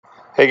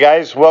Hey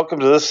guys, welcome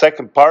to this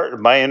second part of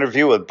my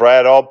interview with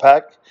Brad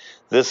ALBECK.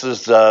 This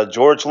is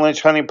George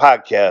Lynch Hunting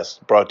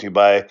Podcast, brought to you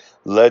by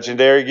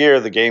Legendary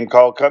Gear, the game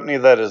call company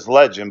that is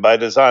legend by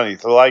design.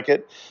 If you like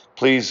it,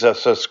 please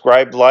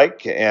subscribe,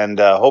 like, and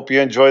hope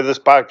you enjoy this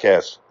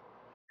podcast.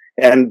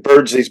 And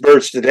these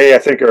birds today, I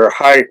think, are a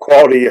high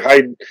quality,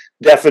 high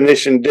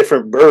definition,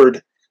 different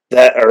bird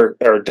that are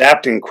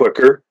adapting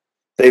quicker.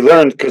 They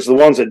learn because the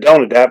ones that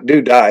don't adapt do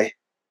die.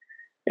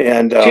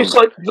 And just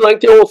like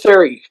the old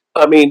theory.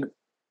 I mean,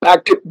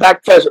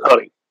 back pheasant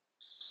hunting.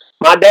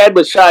 My dad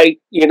would say,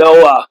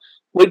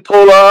 we'd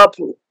pull up,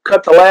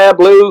 cut the lab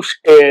loose,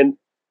 and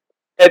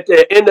at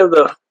the end of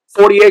the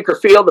 40-acre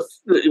field,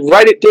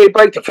 right at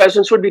daybreak, the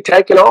pheasants would be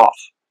taken off.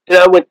 And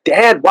I went,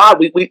 Dad, why?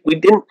 We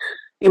didn't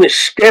even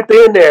step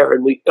in there,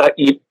 and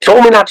you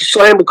told me not to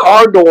slam the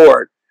car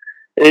door.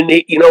 And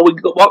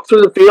we'd walk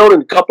through the field,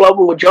 and a couple of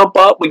them would jump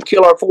up. We'd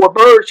kill our 4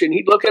 birds, and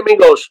he'd look at me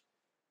and goes,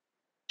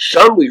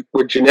 "Son,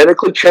 we're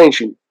genetically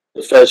changing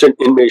the pheasant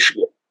in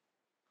Michigan."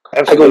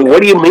 Absolutely. I go,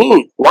 "What do you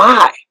mean?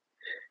 Why?"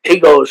 He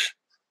goes,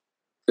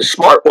 "The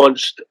smart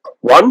ones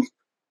run,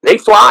 they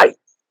fly.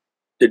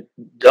 The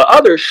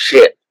others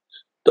sit.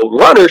 The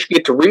runners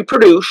get to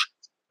reproduce.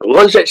 The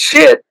ones that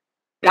sit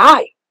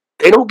die.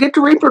 They don't get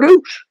to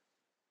reproduce."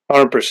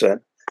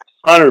 100%.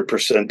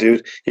 100%,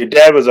 dude. Your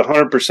dad was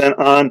 100%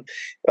 on.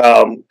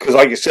 Because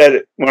like you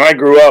said, when I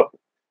grew up,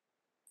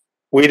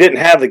 we didn't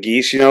have the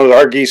geese.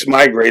 Our geese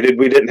migrated.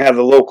 We didn't have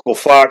the local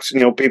flocks,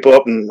 people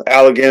up in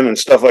Allegan and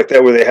stuff like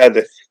that where they had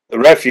the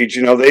refuge.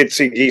 They'd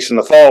see geese in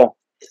the fall.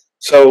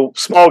 So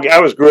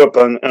I grew up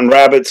on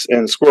rabbits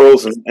and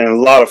squirrels and a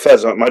lot of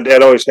pheasant. My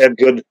dad always had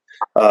good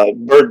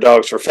bird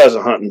dogs for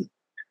pheasant hunting.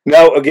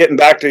 Now, getting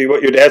back to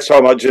what your dad's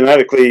talking about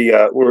genetically,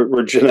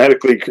 we're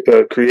genetically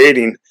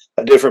creating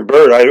a different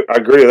bird. I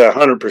agree with that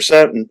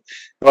 100%. And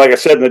like I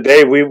said, in the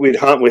day we'd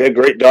hunt, we had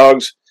great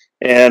dogs,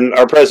 and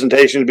our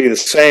presentation would be the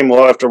same.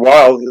 Well, after a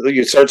while,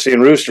 you'd start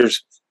seeing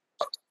roosters,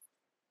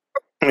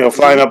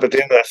 flying up at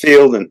the end of that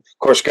field. And of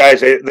course,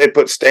 guys, they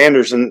put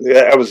standards, and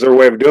that was their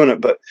way of doing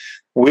it. But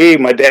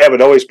my dad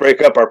would always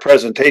break up our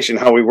presentation,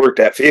 how we worked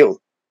that field,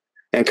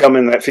 and come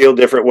in that field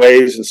different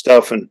ways and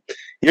stuff. And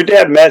your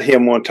dad met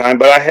him one time,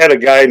 but I had a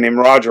guy named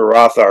Roger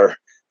Rothar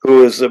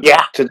who was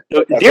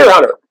deer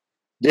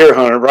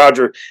hunter,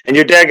 Roger. And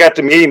your dad got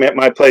to meet him at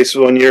my place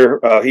one year.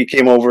 He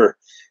came over,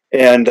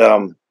 and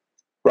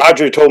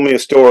Roger told me a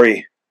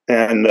story.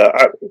 And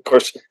of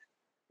course,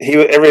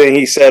 everything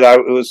he said,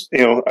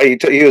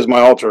 he was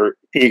my alter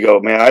ego,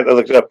 man. I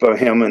looked up on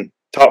him and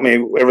taught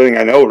me everything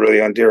I know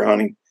really on deer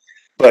hunting.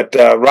 But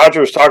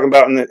Roger was talking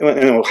about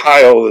in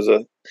Ohio,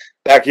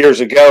 back years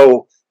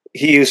ago,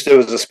 it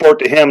was a sport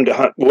to him to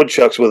hunt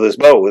woodchucks with his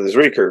bow, with his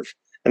recurve.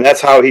 And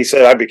that's how he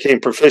said I became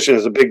proficient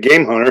as a big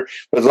game hunter,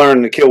 was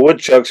learning to kill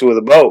woodchucks with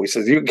a bow. He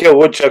says, you can kill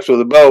woodchucks with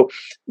a bow.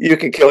 You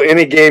can kill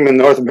any game in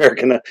North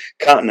American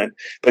continent.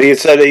 But he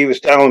said he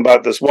was telling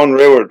about this one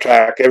railroad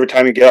track. Every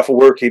time he'd get off of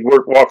work, he'd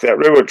walk that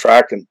railroad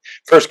track. And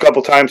first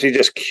couple times, he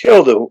just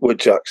killed the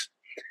woodchucks.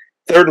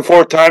 Third and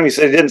fourth time, he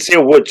said he didn't see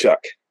a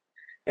woodchuck.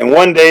 And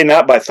one day,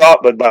 not by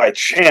thought, but by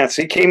chance,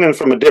 he came in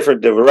from a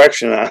different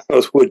direction on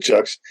those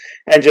woodchucks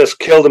and just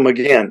killed them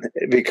again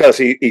because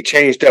he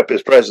changed up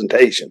his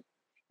presentation.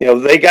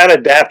 They got to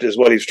adapt is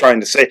what he's trying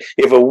to say.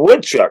 If a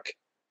woodchuck,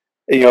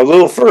 a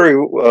little furry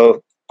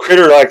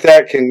critter like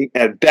that can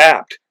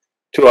adapt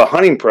to a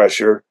hunting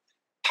pressure,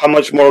 how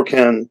much more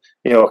can,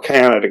 a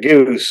Canada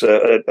goose,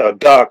 a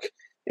duck,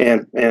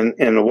 and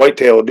a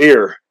white-tailed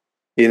deer,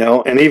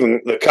 and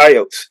even the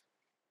coyotes.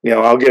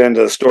 I'll get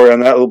into the story on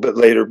that a little bit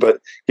later, but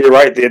you're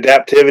right, the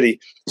adaptivity.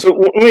 So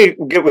let me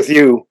get with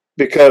you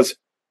because,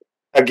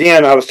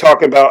 again, I was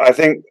talking about, I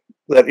think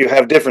that you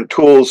have different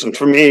tools. And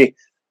for me,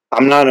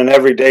 I'm not an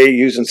everyday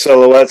using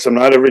silhouettes. I'm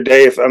not every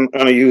day if I'm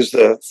going to use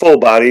the full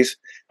bodies.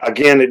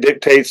 Again, it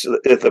dictates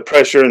the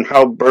pressure and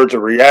how birds are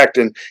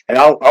reacting, and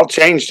I'll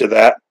change to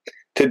that.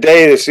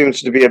 Today, there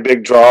seems to be a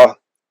big draw,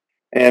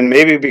 and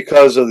maybe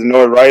because of the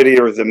notoriety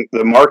or the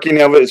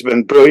marking of it has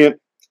been brilliant.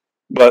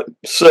 But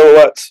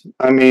silhouettes,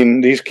 I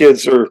mean, these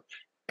kids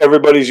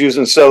everybody's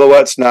using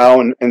silhouettes now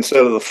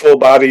instead of the full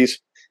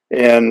bodies.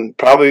 And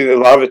probably a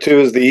lot of it too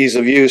is the ease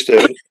of use.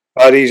 It's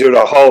a lot easier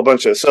to haul a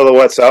bunch of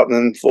silhouettes out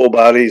than full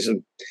bodies.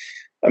 And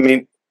I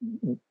mean,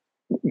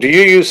 do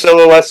you use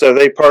silhouettes? Are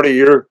they part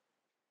of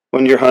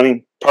when you're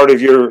hunting, part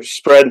of your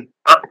spread?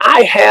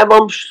 I have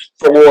them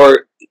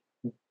for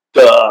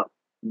the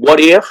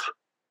what if.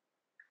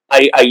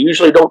 I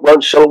usually don't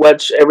run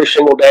silhouettes every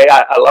single day.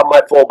 I love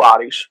my full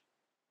bodies.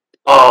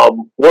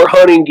 We're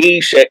hunting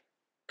geese that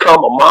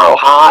come a mile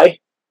high,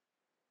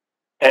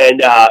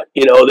 and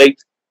they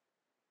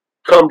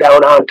come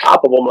down on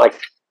top of them like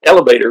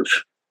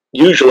elevators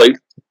usually.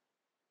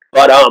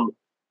 But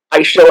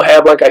I still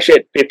have, like I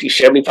said, 50,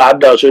 75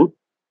 dozen.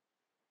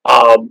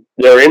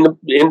 They're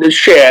in the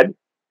shed.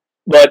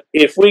 But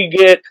if we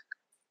get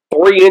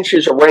 3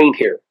 inches of rain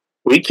here,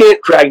 we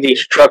can't drag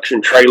these trucks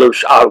and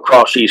trailers out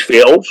across these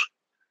fields.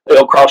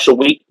 Across the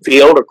wheat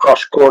field,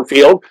 across the corn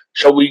field.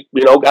 So we,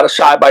 got a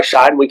side by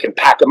side and we can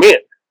pack them in.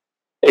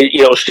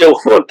 and still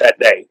hunt that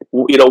day.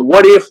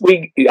 What if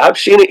I've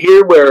seen it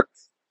here where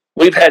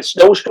we've had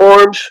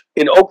snowstorms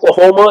in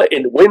Oklahoma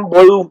and the wind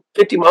blew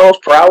 50 miles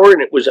per hour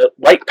and it was a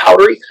white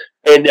powdery,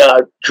 and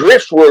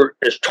drifts were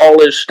as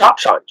tall as stop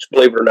signs,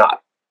 believe it or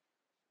not.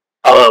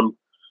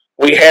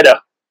 We had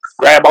to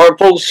grab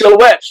armfuls of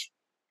silhouettes,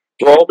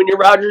 throw them in your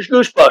Rogers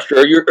Goosebuster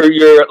or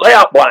your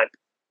layout blind,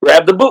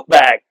 grab the boot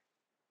bag,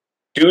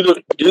 do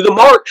the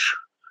march,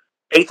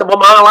 eighth of a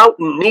mile out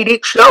in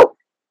knee-deep snow.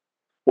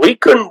 We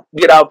couldn't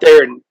get out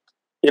there and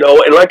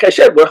like I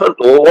said, we're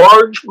hunting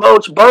large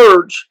amounts of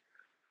birds.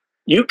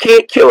 You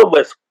can't kill them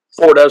with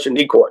 4 dozen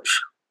decoys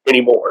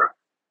anymore.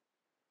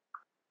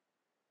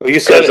 Well, you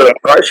said it.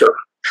 Pressure.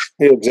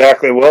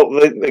 Exactly. Well,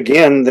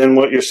 again, then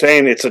what you're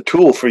saying, it's a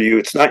tool for you.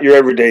 It's not your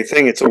everyday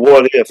thing. It's a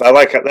what if. I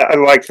like that.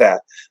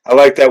 I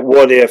like that.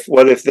 What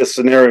if this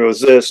scenario is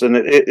this, and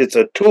it's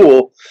a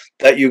tool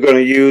that you're going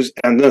to use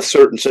in this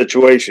certain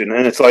situation.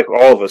 And it's like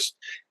all of us.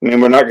 I mean,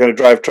 we're not going to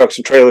drive trucks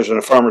and trailers in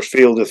a farmer's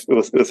field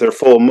if they're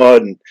full of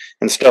mud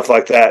and stuff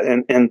like that.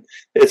 And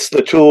it's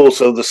the tool.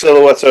 So the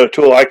silhouettes are a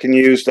tool I can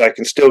use that I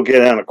can still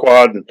get on a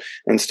quad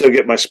and still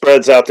get my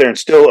spreads out there and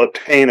still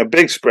obtain a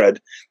big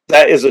spread.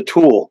 That is a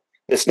tool.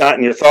 It's not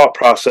in your thought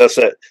process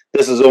that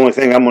this is the only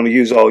thing I'm going to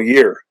use all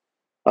year.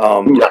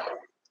 I'm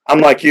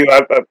like you.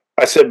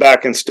 I sit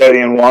back and study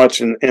and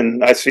watch,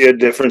 and I see a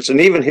difference. And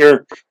even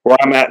here where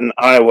I'm at in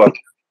Iowa,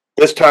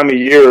 this time of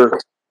year,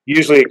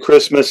 usually at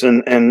Christmas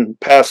and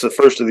past the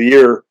first of the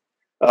year,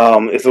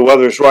 if the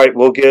weather's right,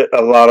 we'll get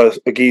a lot of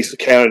geese,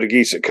 Canada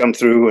geese that come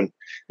through,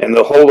 and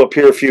they'll hold up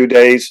here a few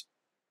days.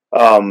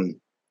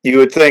 You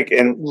would think,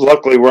 and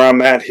luckily where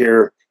I'm at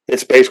here,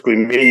 it's basically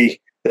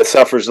me that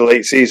suffers the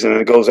late season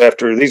and goes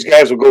after. These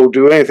guys will go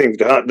do anything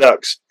to hunt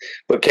ducks,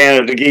 but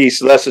Canada geese,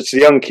 unless it's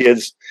the young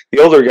kids,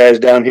 the older guys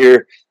down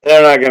here,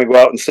 they're not going to go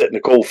out and sit in a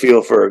cold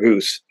field for a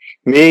goose.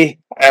 Me,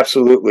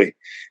 absolutely.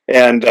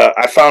 And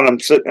I found them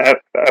I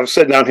was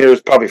sitting down here, it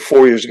was probably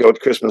 4 years ago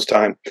at Christmas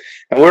time,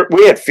 and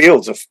we had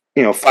fields of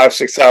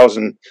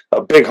 5,000-6,000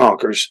 big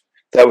honkers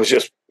that was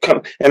just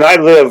come. And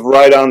I live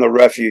right on the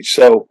refuge,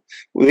 so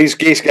these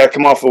geese got to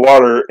come off the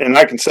water, and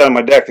I can sit on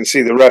my deck and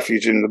see the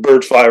refuge, and the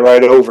birds fly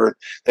right over.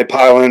 They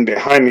pile in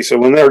behind me, so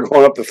when they're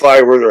going up the fly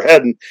where they're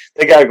heading,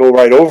 they got to go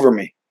right over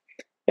me.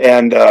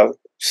 And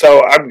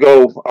so I'd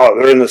go,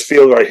 they're in this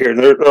field right here, and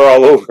they're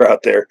all over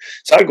out there.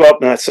 So I'd go up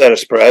and I'd set a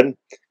spread,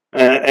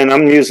 and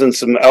I'm using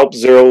some ALP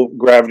zero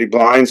gravity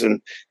blinds,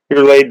 and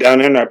you're laid down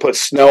in there. I put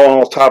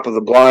snow on top of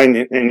the blind,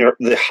 and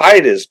the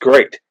height is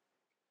great.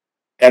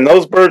 And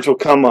those birds will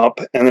come up,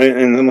 and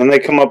then when they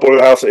come up over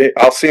the house,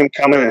 I'll see them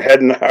coming and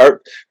heading out.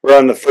 We're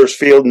on the first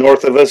field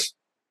north of us.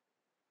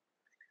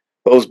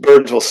 Those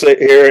birds will sit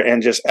here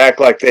and just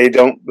act like they're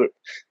not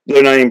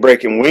even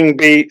breaking wing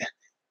beat.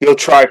 You'll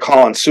try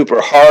calling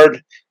super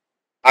hard.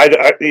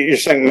 You're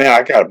saying, man,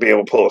 I got to be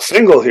able to pull a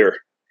single here.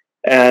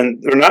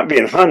 And they're not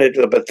being hunted,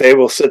 but they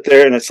will sit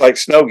there, and it's like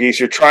snow geese.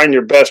 You're trying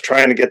your best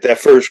trying to get that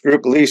first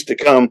group at least to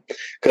come,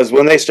 because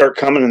when they start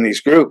coming in these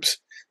groups,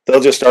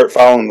 they'll just start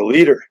following the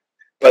leader.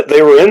 But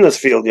they were in this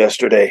field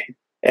yesterday,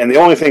 and the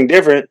only thing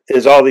different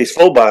is all these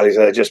full bodies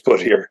that I just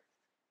put here.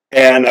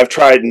 And I've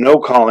tried no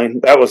calling.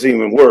 That was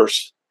even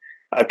worse.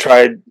 I've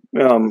tried,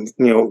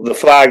 the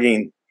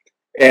flagging.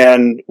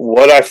 And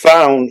what I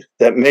found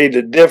that made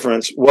the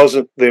difference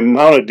wasn't the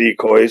amount of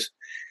decoys.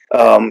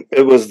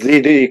 It was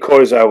the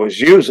decoys I was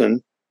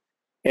using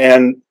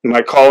and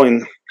my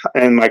calling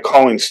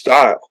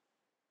style.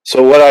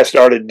 So what I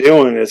started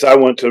doing is I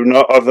went to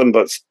nothing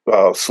but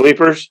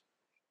sleepers,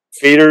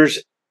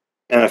 feeders,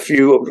 and a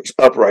few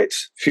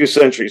uprights, a few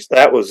sentries.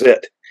 That was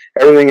it.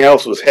 Everything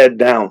else was head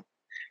down.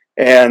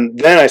 And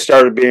then I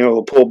started being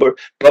able to pull,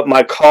 but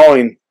my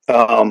calling,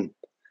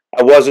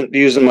 I wasn't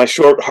using my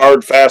short,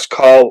 hard, fast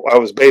call. I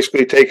was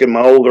basically taking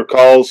my older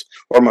calls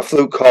or my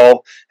flute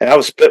call, and I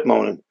was spit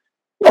moaning.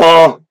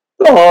 And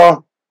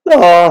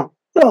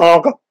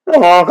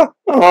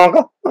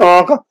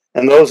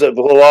those that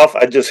blow off,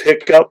 I just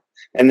hiccup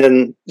and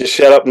then just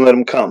shut up and let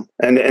them come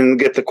and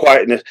get the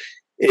quietness.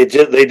 They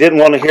didn't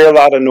want to hear a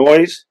lot of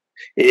noise.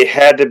 It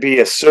had to be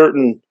a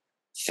certain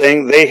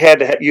thing. You had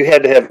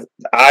to have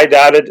the I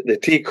dotted, the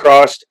T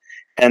crossed,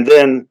 and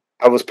then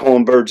I was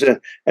pulling birds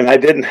in. And I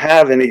didn't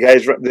have any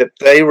guys that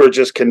they were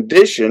just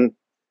conditioned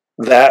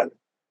that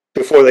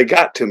before they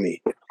got to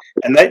me.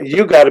 And that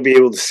you got to be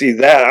able to see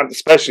that,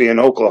 especially in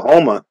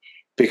Oklahoma,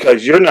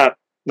 because they're not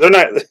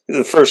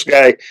the first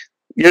guy.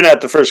 You're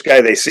not the first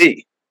guy they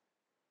see.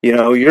 They're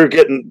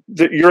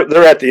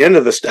at the end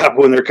of the stop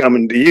when they're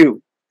coming to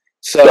you.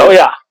 So,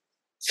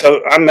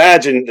 So I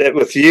imagine that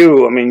with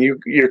you, I mean,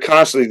 you're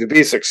constantly to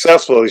be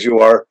successful as you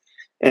are,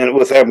 and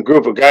with that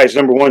group of guys,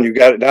 number one, you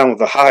got it down with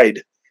the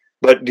hide.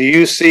 But do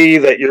you see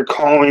that you're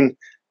calling?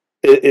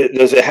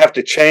 Does it have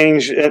to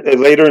change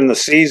later in the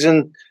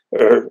season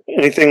or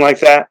anything like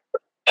that?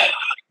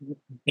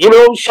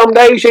 Some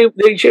days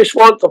they just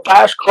want the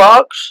fast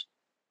clocks,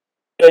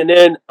 and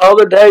then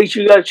other days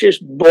you got to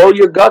just blow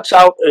your guts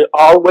out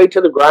all the way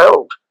to the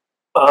ground.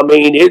 I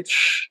mean, and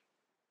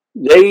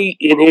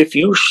if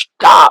you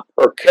stop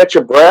or catch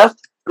a breath,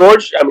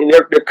 George, I mean,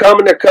 they're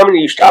coming, and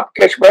you stop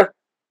to catch your breath,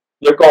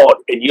 they're gone,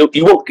 and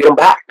you won't get them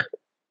back.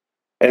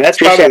 And that's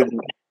Just probably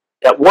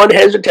that one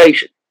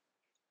hesitation.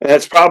 And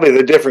that's probably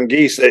the different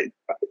geese that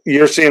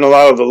you're seeing a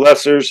lot of the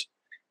lessers,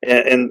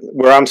 and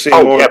where I'm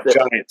seeing more of the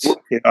giants.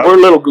 We're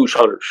little goose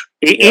hunters.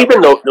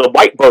 Even the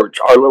white birds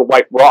are little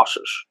white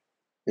Rosses.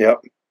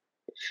 Yep.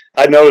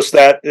 I noticed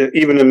that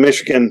even in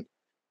Michigan,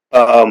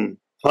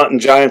 hunting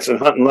giants and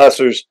hunting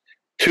lessers,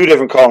 two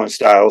different calling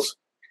styles.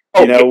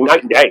 Oh,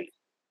 night and day.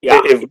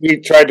 Yeah. If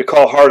we tried to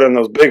call hard on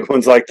those big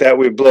ones like that,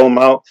 we'd blow them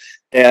out.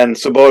 And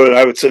Sabota and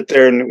I would sit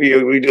there and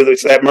we do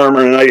that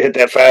murmur, and I hit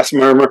that fast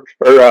murmur,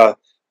 or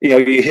you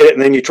hit it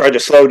and then you try to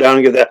slow down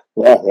and get that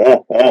wah,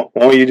 wah, wah,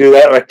 wah. You do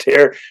that right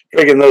there.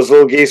 Freaking those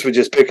little geese would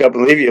just pick up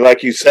and leave you.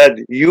 Like you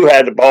said, you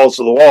had the balls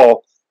to the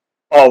wall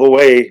all the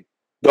way.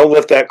 Don't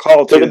lift that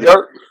call to the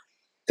dirt.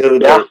 To the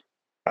dirt.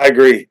 I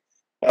agree.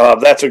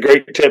 That's a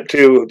great tip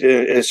too.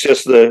 It's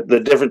just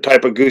the different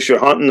type of goose you're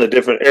hunting, the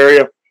different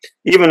area.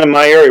 Even in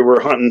my area,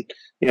 we're hunting,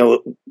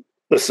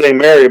 the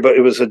same area, but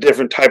it was a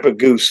different type of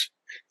goose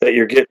that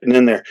you're getting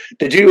in there.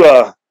 Did you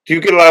do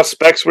you get a lot of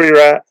specks where you're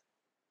at?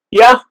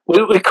 Yeah,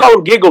 we call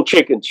them giggle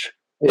chickens.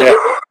 Yeah,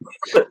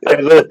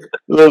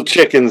 little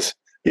chickens.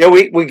 Yeah,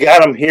 we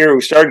got them here.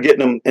 We started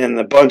getting them in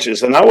the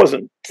bunches, and I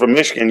wasn't from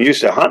Michigan,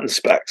 used to hunting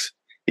specks.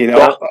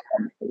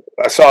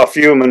 I saw a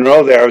few in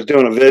Monroe there. I was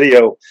doing a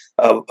video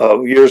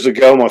of years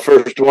ago, my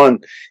first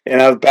one,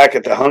 and I was back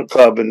at the hunt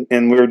club, and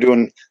we were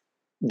doing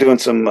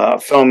some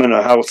filming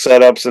of how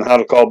setups and how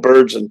to call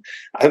birds. And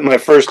my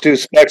first two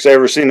specks I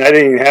ever seen, I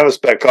didn't even have a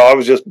spec call. I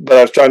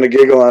was trying to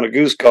giggle on a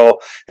goose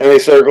call, and they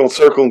circled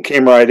and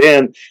came right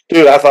in.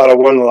 Dude, I thought I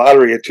won the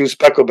lottery at two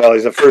speckle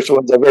bellies, the first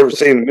ones I've ever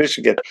seen in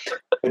Michigan.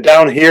 But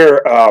down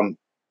here,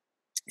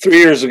 3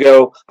 years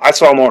ago, I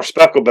saw more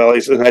speckle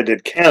bellies than I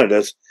did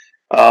Canada's.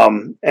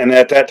 And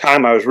at that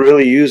time, I was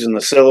really using the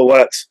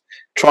silhouettes,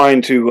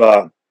 trying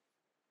to,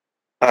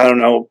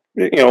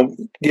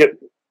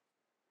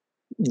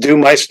 do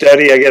my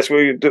study. I guess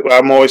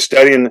I'm always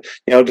studying,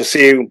 to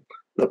see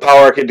the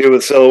power I could do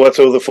with silhouettes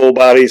over the full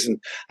bodies. And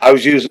I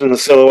was using the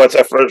silhouettes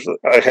at first.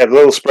 I had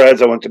little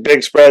spreads. I went to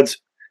big spreads,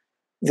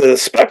 the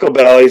speckle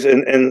bellies,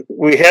 and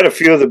we had a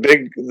few of the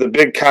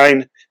big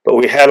kind, but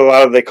we had a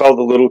lot of, they called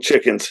the little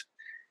chickens.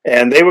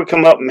 And they would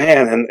come up,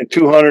 man, and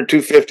 200,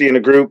 250 in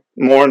a group,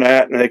 more than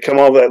that. And they'd come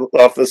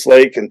off this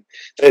lake, and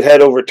they'd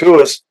head over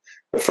to us.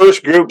 The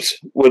first groups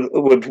would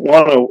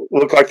want to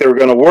look like they were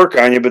going to work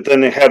on you, but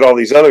then they had all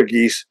these other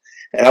geese,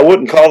 and I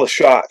wouldn't call the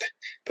shot.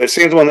 But it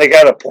seems when they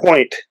got a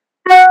point,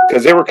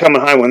 because they were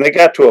coming high, when they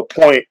got to a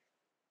point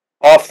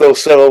off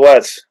those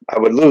silhouettes, I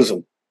would lose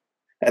them,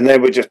 and they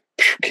would just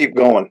keep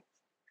going.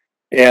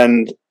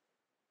 And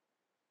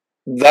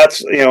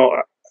that's,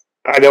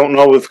 I don't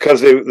know if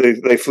because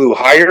they flew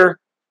higher,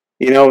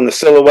 and the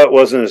silhouette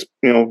wasn't as,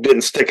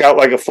 didn't stick out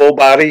like a full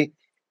body,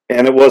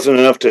 and it wasn't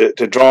enough to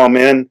draw them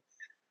in.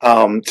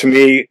 To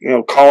me,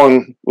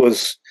 calling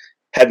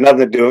had nothing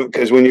to do with it,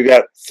 because when you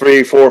got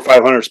 300, 400,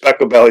 500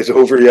 speckle bellies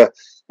over you,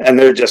 and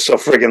they're just so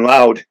friggin'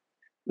 loud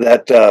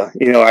that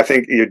I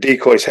think your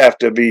decoys have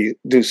to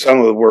do some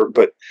of the work.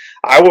 But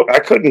I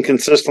couldn't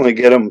consistently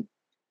get them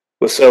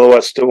with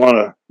silhouettes to want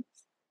to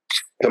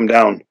come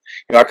down.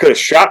 I could have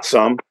shot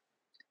some,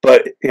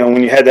 but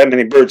when you had that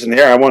many birds in the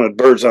air, I wanted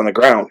birds on the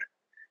ground,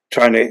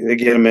 trying to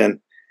get them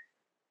in.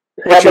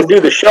 Have them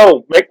do the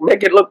show, make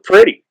it look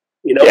pretty.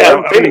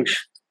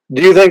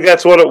 Do you think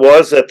that's what it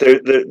was?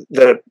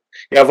 That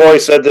I've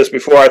always said this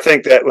before. I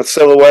think that with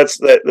silhouettes,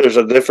 that there's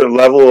a different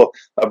level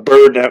of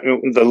bird.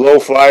 The low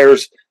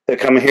flyers that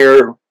come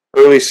here,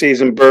 early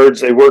season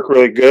birds, they work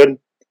really good.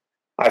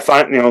 I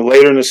find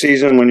later in the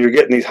season when you're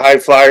getting these high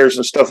flyers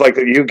and stuff like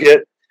that,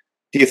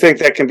 do you think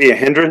that can be a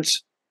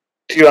hindrance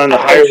to you on the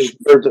higher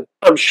birds?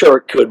 I'm sure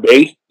it could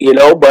be,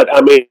 but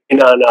I mean,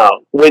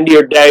 on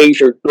windier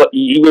days, or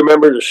you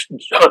remember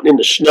hunting in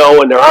the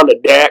snow and they're on the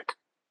deck.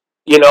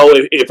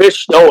 If it's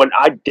snowing,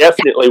 I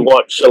definitely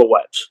want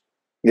silhouettes.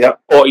 Yeah.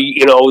 Or,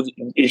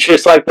 it's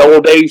just like the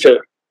old days of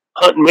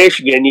hunting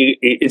Michigan.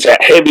 It's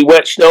that heavy,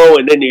 wet snow,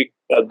 and then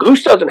a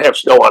goose doesn't have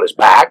snow on his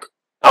back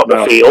out in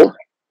the field.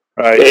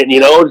 Right.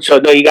 And, so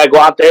then you got to go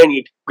out there and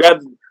you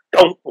grab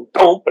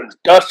dump and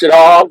dust it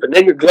off, and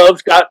then your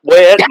gloves got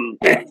wet. And,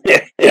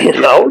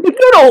 the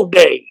good old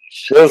days.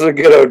 Those are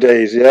good old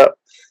days, yeah.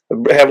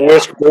 Have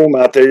whisk broom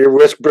out there. You're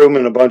whisk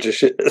brooming a bunch of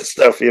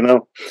stuff,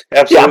 Absolutely.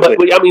 Yeah, but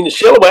the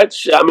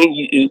silhouettes.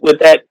 With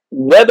that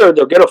weather,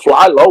 they're going to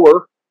fly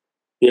lower.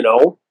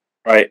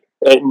 Right.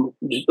 And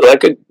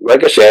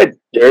like I said,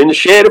 they're in the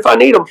shed if I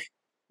need them.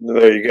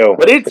 There you go.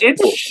 But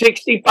it's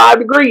 65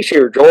 degrees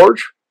here,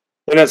 George.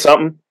 Isn't that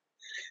something?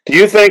 Do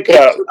you think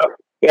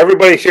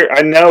everybody here?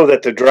 I know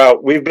that the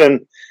drought. We've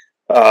been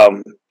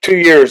 2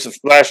 years.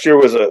 Last year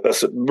was a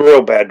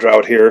real bad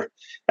drought here.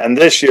 And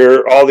this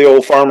year, all the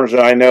old farmers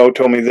that I know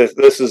told me that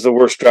this is the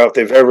worst drought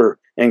they've ever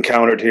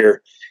encountered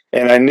here.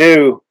 And I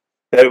knew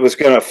that it was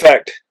going to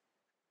affect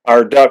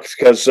our ducks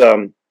because,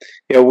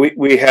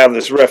 we have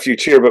this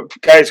refuge here, but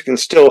guys can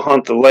still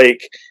hunt the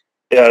lake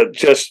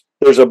just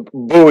there's a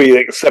buoy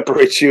that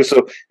separates you.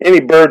 So any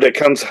bird that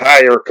comes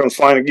higher, comes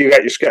flying, you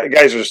got your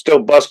guys are still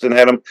busting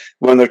at them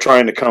when they're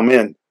trying to come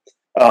in.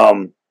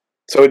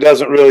 So it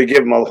doesn't really give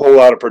them a whole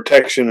lot of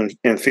protection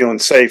and feeling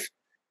safe.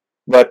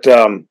 But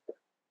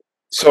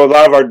so a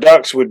lot of our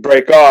ducks would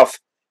break off,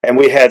 and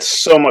we had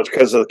so much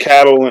because of the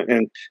cattle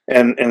and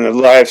the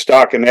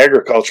livestock and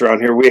agriculture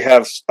on here. We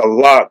have a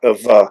lot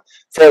of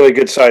fairly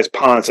good sized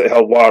ponds that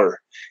held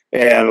water.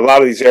 And a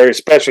lot of these areas,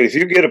 especially if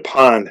you get a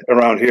pond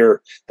around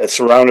here that's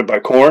surrounded by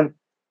corn,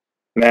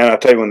 man, I'll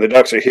tell you, when the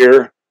ducks are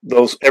here,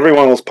 every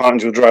one of those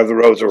ponds you'll drive the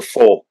roads are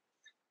full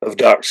of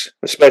ducks,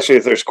 especially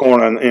if there's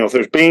corn on, if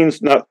there's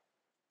beans, not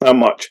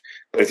much.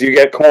 But if you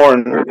get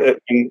corn,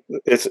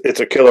 it's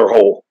a killer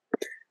hole.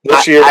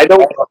 This year, all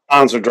the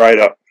ponds are dried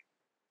up.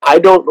 I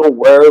don't know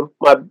where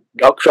my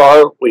ducks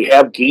are. We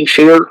have geese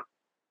here,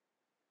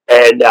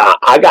 and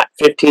I got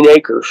 15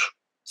 acres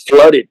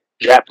flooded,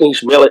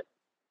 Japanese millet.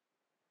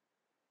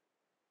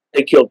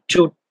 They killed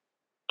 2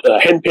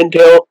 hen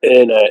pintail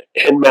and a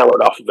hen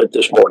mallard off of it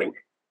this morning.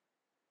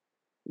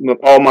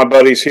 All my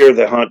buddies here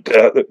that hunt,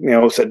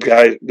 said,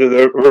 guys,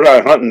 we're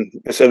not hunting.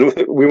 I said,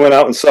 we went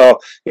out and saw,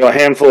 a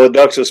handful of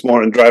ducks this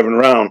morning driving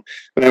around.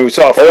 And then we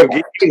saw a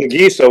few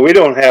geese, so we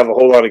don't have a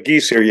whole lot of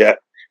geese here yet.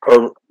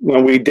 Or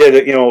when we did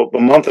it, a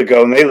month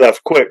ago, and they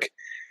left quick.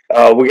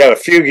 We got a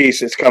few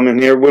geese that's coming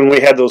here. When we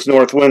had those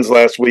north winds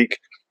last week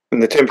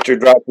and the temperature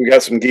dropped, we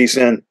got some geese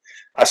in.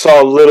 I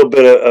saw a little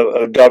bit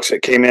of ducks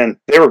that came in.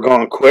 They were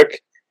gone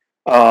quick.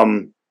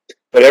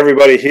 But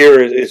everybody here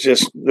is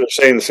just, they're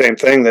saying the same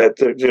thing, that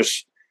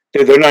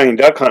they're not even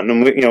duck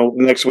hunting them.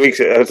 Next week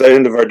at the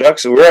end of our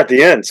ducks, so we're at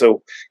the end.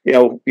 So,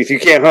 if you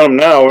can't hunt them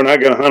now, we're not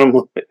going to hunt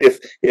them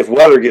if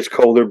weather gets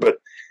colder. But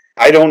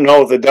I don't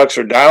know if the ducks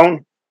are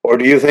down, or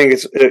do you think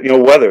it's,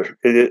 weather?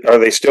 Are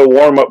they still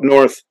warm up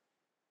north?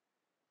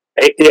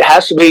 It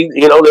has to be,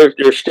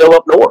 they're still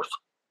up north.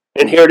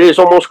 And here it is,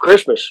 almost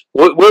Christmas.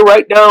 We're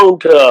right down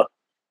to,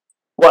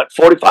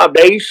 45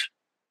 days,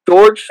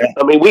 George? Yeah.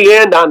 I mean, we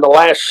end on the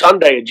last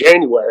Sunday of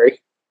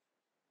January.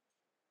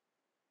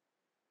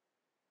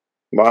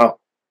 Wow.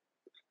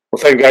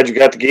 Well, thank God you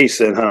got the geese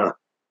then, huh?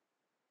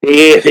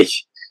 Yeah.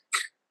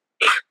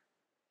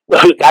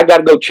 I got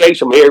to go chase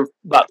them here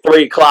about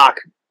 3 o'clock.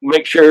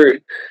 Make sure,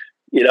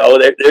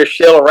 they're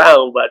still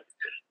around. But,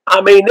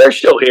 I mean, they're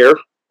still here.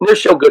 They're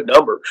still good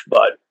numbers.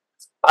 But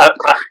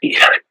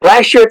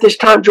last year at this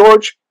time,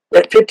 George,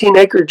 that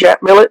 15-acre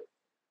Jap millet,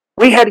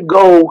 we had to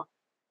go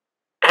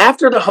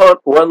after the hunt,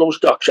 run those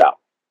ducks out.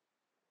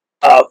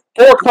 4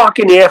 o'clock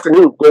in the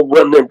afternoon, go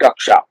run them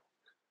ducks out.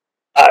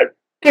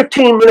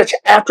 15 minutes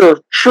after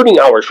shooting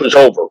hours was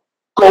over,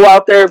 go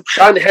out there,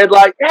 shine the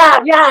headlight. Yeah,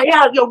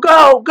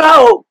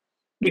 go.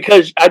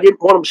 Because I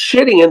didn't want them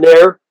sitting in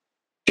there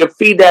to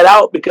feed that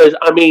out. Because,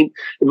 I mean,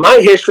 in my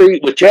history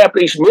with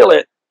Japanese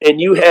millet,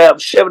 and you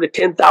have 7,000 to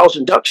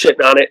 10,000 ducks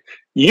sitting on it,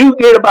 you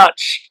get about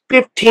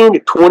 15 to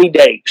 20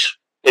 days,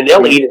 and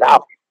they'll eat it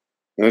out.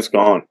 It's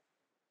gone.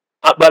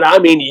 But, I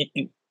mean,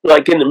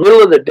 like in the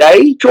middle of the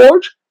day,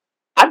 George,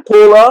 I'd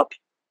pull up,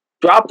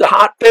 drop the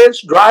hot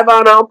fence, drive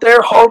on out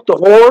there, honk the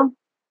horn,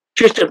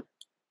 just to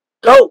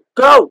go.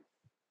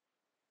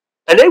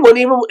 And they wouldn't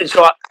even,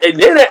 and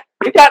then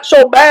it got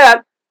so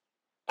bad,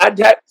 I'd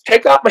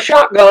take out my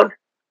shotgun,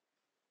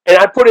 and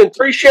I'd put in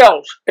 3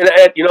 shells, and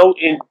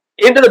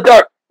into the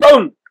dark,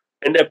 boom,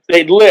 and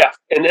they'd lift.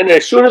 And then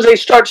as soon as they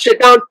start to sit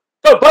down,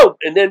 boom,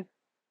 and then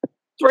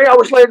 3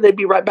 hours later, they'd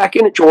be right back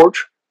in it,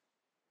 George.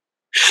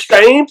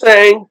 Same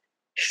thing,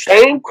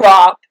 same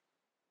crop,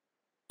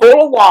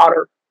 full of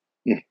water.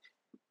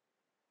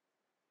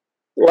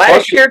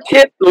 Last year,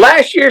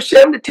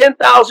 7,000 to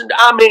 10,000.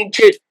 I mean,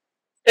 just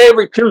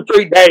every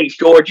 2-3 days,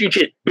 George, you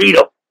just beat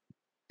them.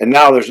 And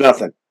now there's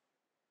nothing.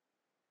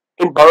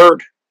 And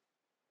bird.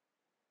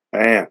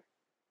 Man,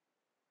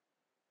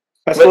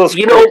 that's but,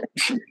 you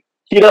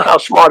know how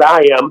smart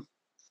I am.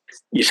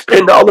 You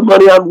spend all the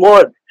money on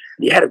one.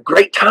 You had a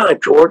great time,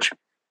 George.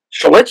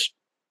 So let's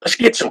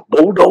get some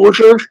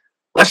bulldozers.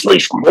 Let's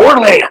lease more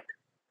land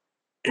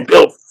and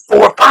build 4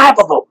 or 5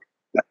 of them.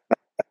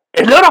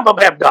 And none of them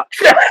have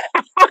ducks.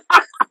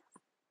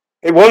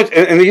 It was,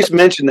 and you just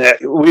mentioned that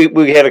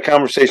we had a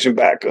conversation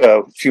back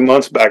a few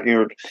months back,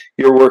 and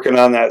you're working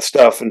on that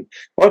stuff. And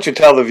why don't you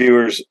tell the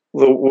viewers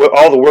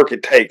all the work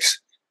it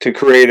takes to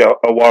create a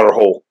water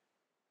hole?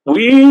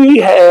 We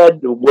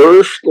had the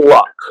worst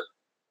luck.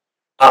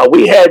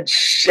 We had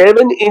 8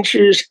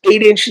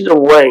 inches of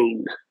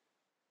rain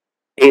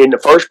in the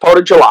first part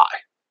of July.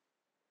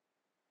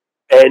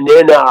 And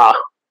then, are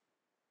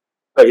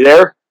you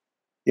there?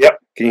 Yep.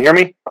 Can you hear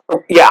me?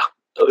 Yeah.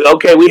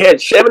 Okay, we had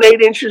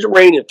 7-8 inches of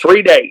rain in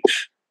 3 days.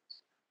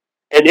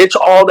 And it's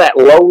all that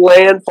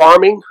lowland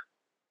farming.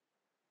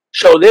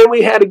 So then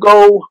we had to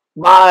go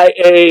buy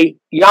a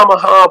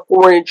Yamaha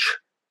 4-inch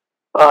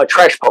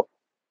trash pump.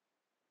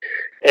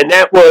 And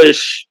that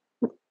was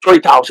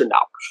 $3,000.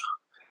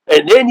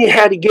 And then you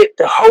had to get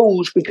the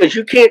hose, because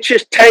you can't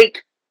just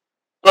take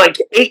like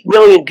 8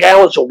 million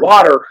gallons of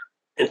water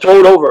and throw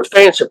it over a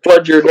fence and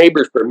flood your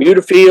neighbor's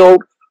Bermuda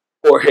field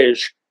or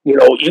his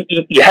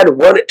You had to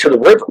run it to the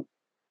river,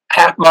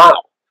 half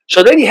mile.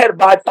 So then you had to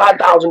buy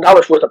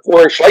 $5,000 worth of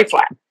 4-inch lay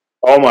flat.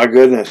 Oh my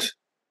goodness.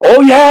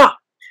 Oh yeah.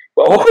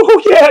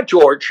 Oh yeah,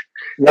 George.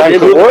 And then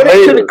run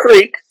it to the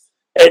creek.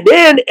 And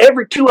then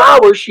every 2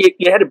 hours you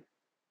had to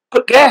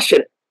put gas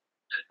in it.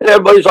 And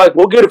everybody's like,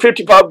 well, get a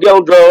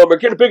 55-gallon drum or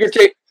get a bigger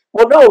tank.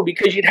 Well, no,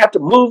 because you'd have to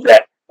move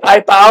that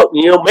pipe out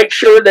and, make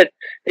sure that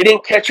it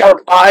didn't catch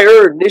on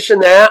fire and this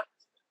and that.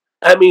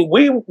 I mean,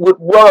 we would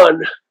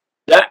run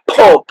that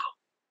pump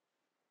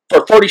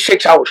for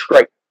 36 hours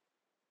straight.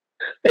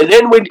 And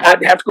then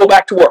I'd have to go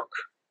back to work.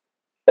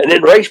 And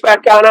then race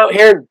back down out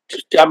here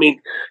and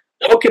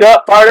hook it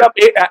up, fire it up.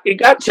 It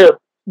got to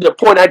the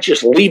point I'd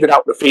just leave it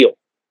out in the field.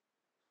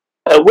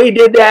 And we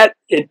did that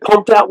and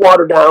pumped that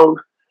water down.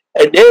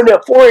 And then a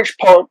 4-inch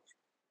pump,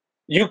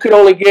 you could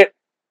only get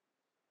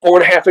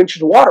 4.5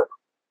 inches of water.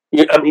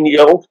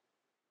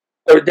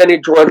 Or then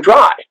it'd run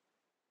dry.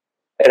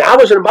 And I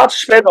wasn't about to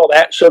spend all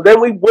that. So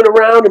then we went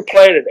around and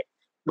planted it.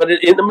 But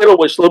in the middle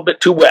was a little bit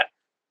too wet.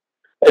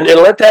 And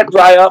then let that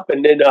dry up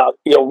and then,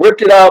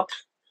 ripped it up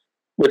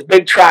with a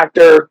big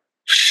tractor.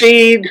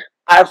 Seed,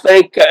 I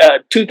think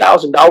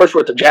 $2,000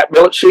 worth of Jack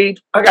millet seed.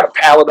 I got a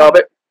pallet of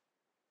it.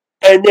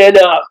 And then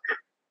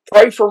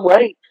pray for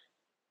rain.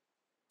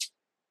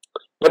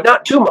 But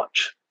not too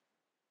much.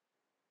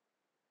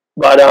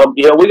 But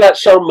we got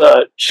some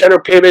center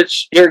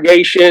pivots,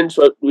 irrigations.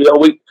 But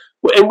we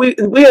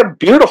have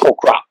beautiful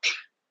crops.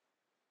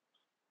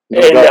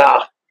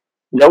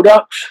 No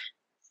ducks.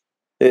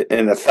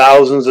 And the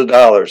thousands of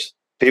dollars.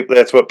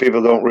 That's what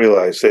people don't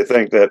realize. They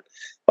think that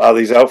a lot of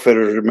these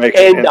outfitters are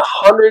making. And the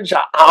hundreds of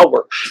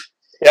hours.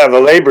 Yeah,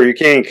 the labor, you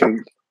can't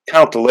even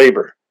count the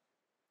labor.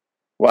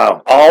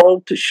 Wow.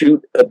 All to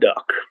shoot a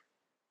duck.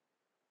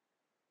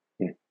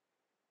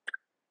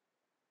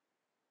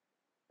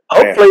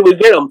 Hopefully we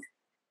get them.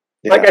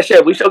 Yeah. Like I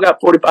said, we still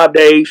got 45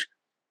 days.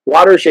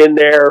 Water's in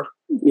there.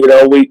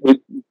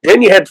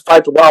 Then you had to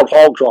fight the wild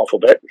hogs off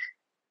of it.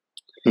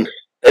 And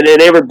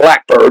then every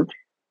blackbird.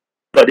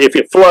 But if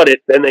you flood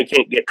it, then they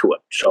can't get to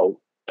it. So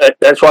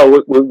that's why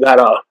we've got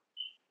a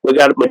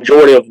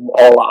majority of them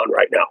all on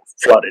right now,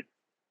 flooded.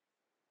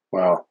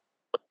 Wow.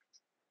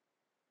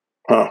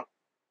 Huh.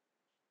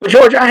 But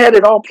George, I had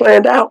it all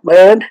planned out,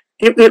 man.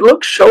 It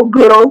looks so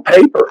good on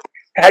paper.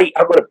 Hey,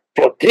 I'm going to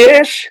put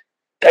this,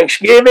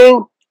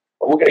 Thanksgiving,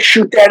 we're going to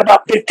shoot that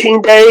about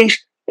 15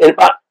 days. And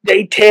about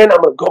day 10,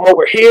 I'm going to go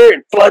over here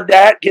and flood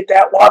that, get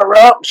that water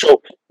up.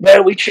 So,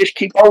 man, we just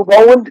keep on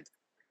going.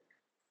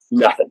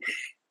 Nothing.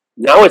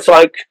 Now it's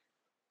like,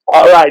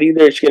 all right,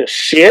 either it's going to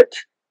sit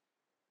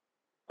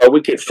or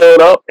we can fill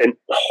it up and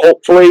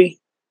hopefully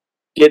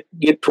get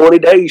 20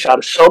 days out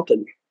of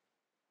something.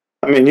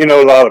 I mean,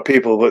 a lot of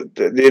people, but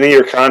any of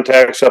your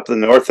contacts up the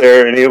north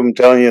there, any of them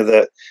telling you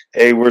that,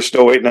 hey, we're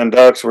still waiting on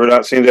ducks, we're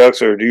not seeing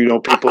ducks, or do you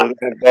know people that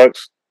have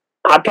ducks?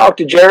 I talked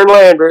to Jaron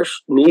Landris,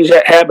 and he's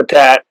at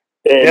Habitat,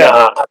 and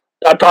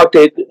I talked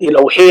to him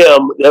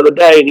the other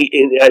day,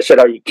 and I said,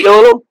 are you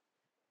killing them?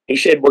 He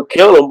said, we're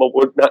killing them, but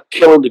we're not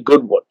killing the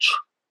good ones.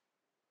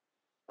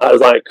 I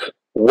was like,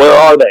 where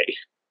are they?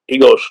 He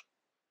goes,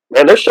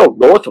 man, they're still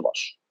north of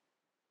us.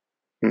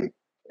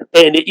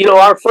 And,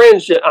 our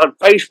friends on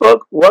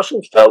Facebook,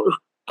 Russell's fellow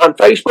on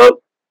Facebook,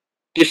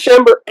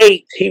 December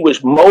 8th, he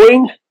was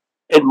mowing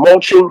and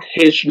mulching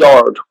his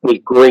yard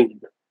with green.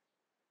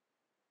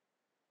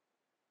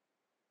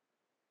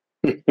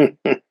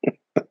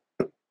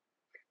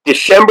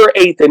 December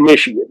 8th in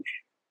Michigan.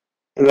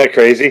 Isn't that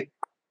crazy?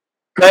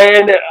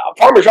 Man,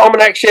 Farmer's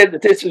Almanac said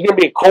that this is going to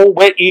be a cold,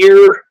 wet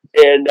year.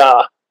 And,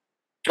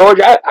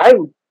 George, I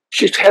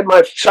just had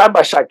my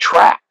side-by-side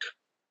tracked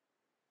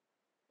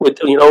with,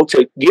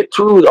 to get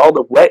through all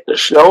the wet and the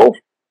snow.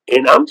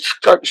 And I'm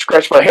starting to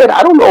scratch my head.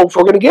 I don't know if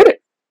we're going to get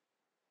it.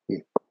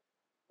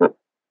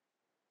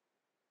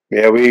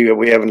 Yeah,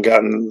 we haven't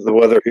gotten the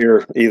weather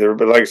here either.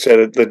 But like I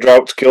said, the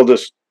drought's killed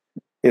us.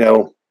 We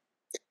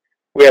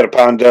had a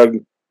pond dug.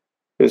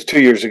 It was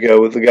 2 years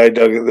ago. The guy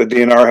dug the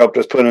DNR helped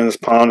us put in this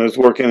pond. It was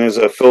working as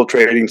a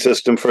filtrating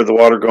system for the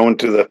water going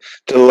to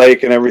the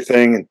lake and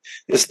everything. And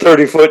it's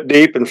 30 foot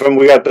deep, and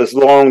we got this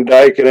long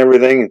dike and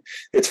everything. And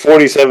it's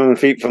 47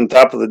 feet from the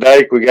top of the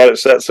dike. We got it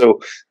set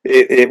so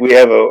we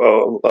have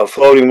a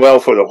floating well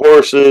for the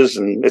horses,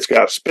 and it's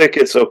got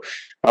spigots. So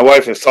my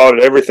wife has thought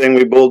of everything.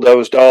 We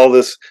bulldozed all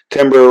this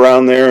timber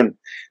around there, and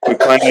we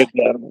planted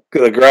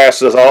the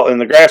grass and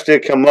the grass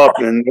did come up.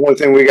 And the only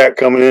thing we got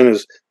coming in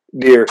is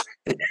deer.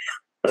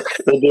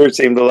 The deer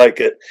seem to like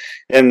it,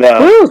 and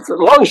as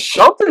long as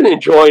something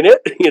enjoying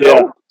it,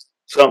 yeah,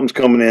 something's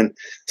coming in.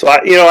 So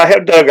I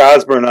had Doug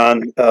Osborne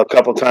on a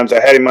couple of times. I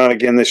had him on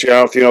again this year. I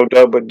don't know if you know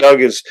Doug, but Doug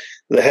is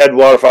the head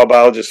waterfowl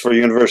biologist for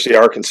University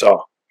of Arkansas.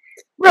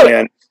 Really?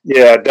 And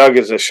yeah, Doug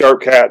is a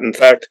sharp cat. In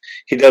fact,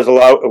 he does a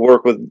lot of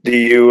work with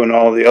DU and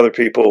all the other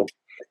people.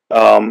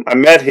 I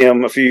met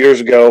him a few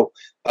years ago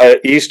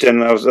at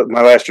Easton. I was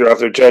my last year out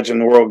there judging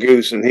the World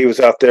Goose, and he was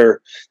out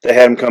there. They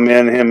had him come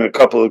in, him and a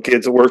couple of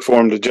kids that worked for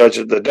him to judge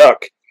the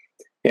duck,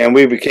 and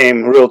we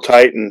became real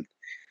tight. And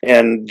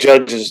and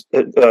Judge's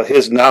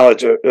his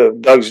knowledge,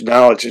 Doug's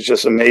knowledge is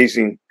just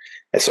amazing.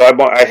 And so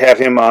I have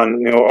him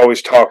on,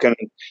 always talking.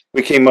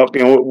 We came up,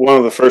 one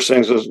of the first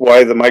things was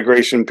why the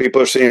migration,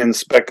 people are seeing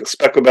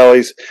speckle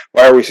bellies.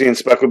 Why are we seeing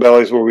speckle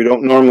bellies where we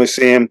don't normally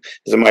see them?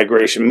 Is the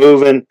migration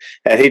moving?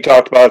 And he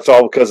talked about it's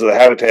all because of the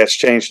habitats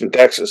changed in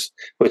Texas,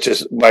 which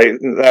is by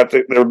that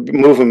they're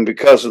moving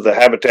because of the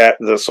habitat,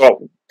 the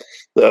salt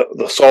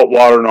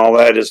water and all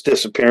that is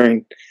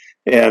disappearing.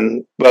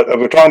 But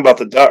we're talking about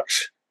the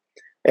ducks.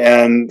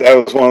 And that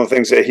was one of the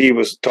things that he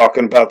was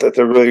talking about that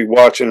they're really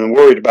watching and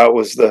worried about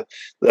was the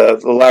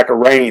lack of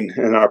rain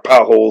in our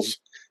potholes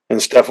and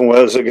stuff. And what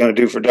is it going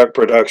to do for duck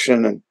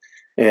production?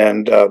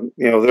 And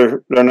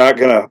they're not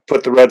going to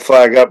put the red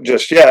flag up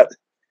just yet.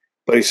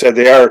 But he said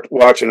they are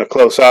watching a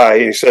close eye.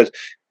 And he said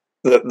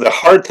the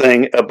hard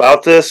thing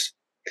about this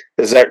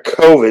is that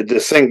COVID,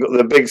 this thing,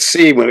 the big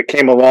C, when it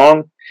came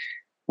along,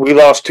 we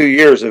lost 2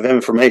 years of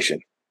information.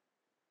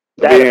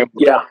 That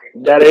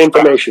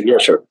information,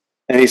 yes, sir.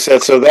 And he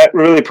said, so that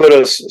really put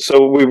us,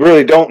 so we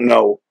really don't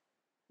know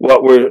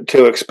what we're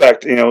to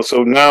expect,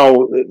 So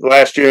now,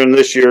 last year and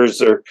this year,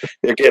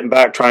 they're getting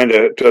back trying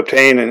to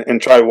obtain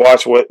and try to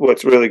watch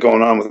what's really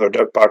going on with our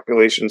duck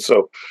population.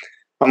 So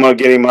I'm going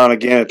to get him on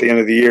again at the end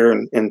of the year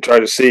and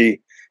try to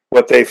see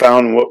what they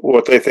found and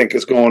what they think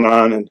is going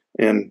on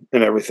and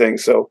everything.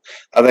 So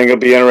I think it'll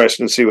be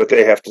interesting to see what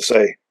they have to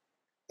say.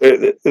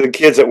 The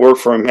kids that work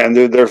for him, man,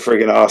 they're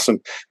freaking awesome.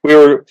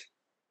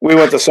 We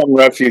went to some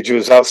refuge. It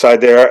was outside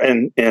there,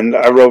 and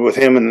I rode with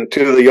him and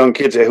 2 of the young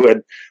kids who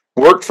had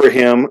worked for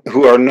him,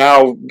 who are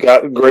now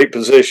got great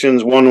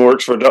positions. One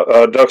works for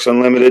Ducks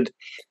Unlimited.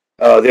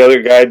 The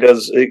other guy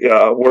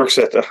works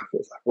at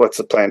what's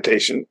the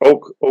plantation?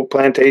 Oak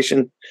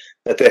plantation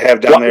that they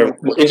have down there.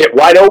 Is it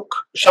White Oak?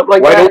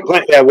 Something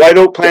like that? White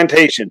Oak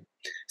Plantation.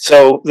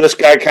 So this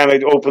guy kind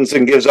of opens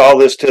and gives all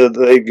this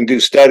they can do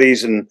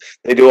studies and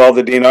they do all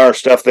the DNR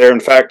stuff there.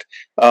 In fact,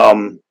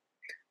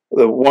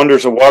 the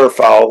Wonders of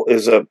Waterfowl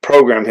is a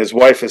program his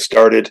wife has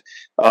started.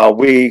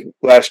 We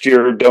last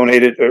year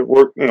donated,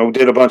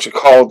 did a bunch of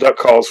duck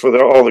calls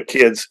for all the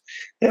kids.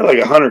 They have like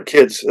 100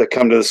 kids that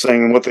come to this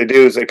thing, and what they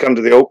do is they come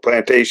to the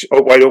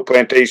White Oak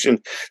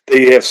Plantation.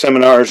 They have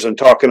seminars and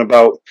talking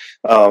about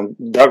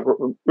duck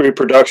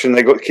reproduction.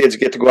 Kids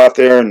get to go out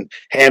there and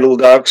handle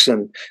ducks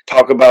and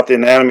talk about the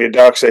anatomy of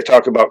ducks. They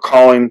talk about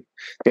calling.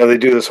 They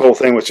do this whole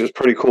thing, which is a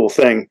pretty cool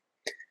thing.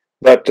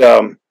 But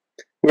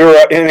we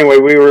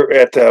were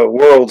at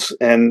Worlds,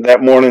 and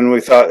that morning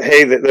we thought,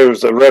 hey, there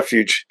was a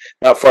refuge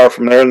not far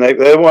from there, and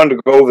they wanted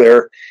to go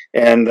there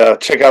and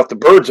check out the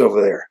birds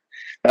over there.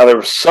 Now, there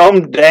was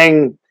some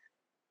dang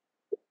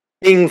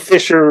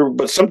kingfisher,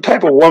 but some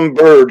type of one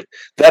bird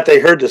that they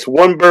heard. This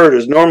one bird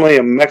is normally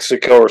in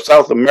Mexico or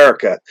South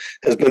America,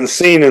 has been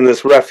seen in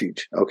this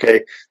refuge,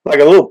 okay?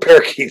 Like a little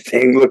parakeet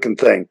looking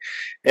thing.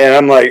 And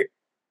I'm like,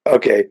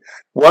 okay,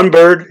 one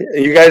bird,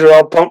 you guys are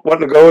all pumped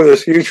wanting to go to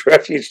this huge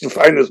refuge to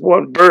find this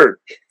one bird.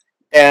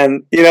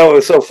 And, it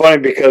was so funny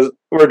because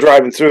we're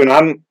driving through and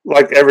I'm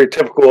like every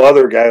typical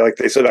other guy, like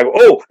they said, I go,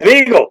 oh, an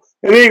eagle.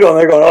 And they're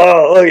going,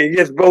 oh, look, he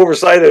gets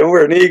oversighted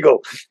over an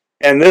eagle.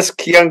 And this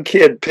young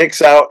kid picks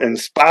out and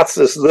spots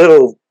this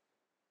little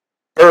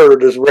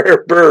bird, this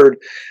rare bird,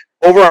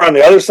 over on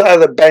the other side of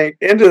the bank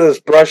into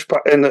this brush,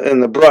 in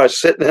the brush,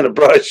 sitting in a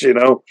brush,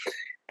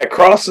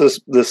 across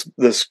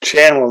this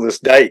channel, this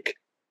dike.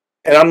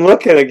 And I'm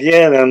looking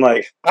again, and I'm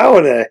like, how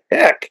in the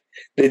heck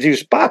did you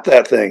spot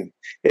that thing?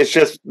 It's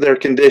just their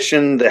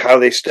condition, how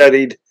they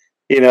studied,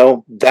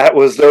 that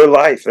was their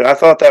life. And I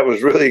thought that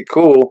was really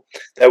cool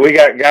that we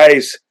got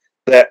guys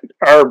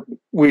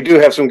we do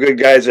have some good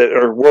guys that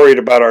are worried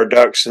about our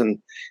ducks and,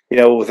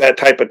 with that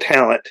type of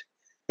talent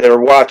that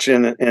are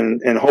watching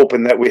and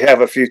hoping that we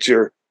have a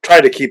future,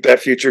 try to keep that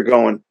future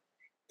going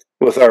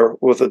with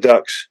the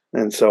ducks.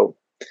 And so,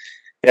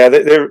 yeah,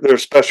 they're a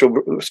special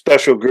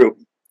group.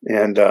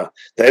 And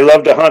they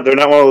love to hunt. They're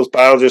not one of those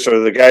biologists or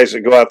the guys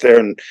that go out there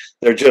and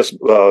they're just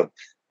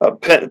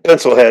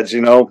pencil heads,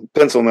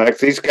 pencil necks.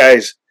 These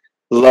guys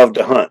love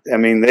to hunt. I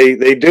mean,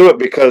 they do it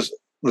because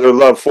their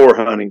love for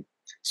hunting.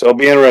 So it'll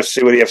be interesting to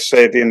see what you have to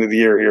say at the end of the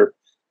year here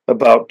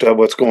about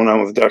what's going on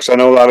with the ducks. I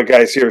know a lot of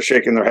guys here are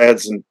shaking their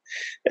heads, and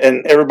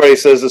everybody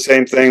says the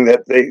same thing,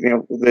 that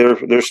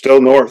they're still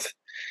north.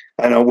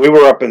 I know we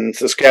were up in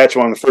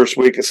Saskatchewan the first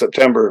week of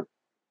September.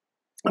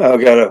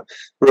 I've got a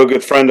real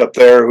good friend up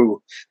there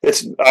who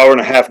it's an hour and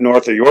a half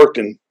north of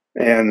Yorkton,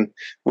 and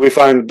we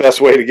find the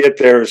best way to get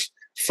there is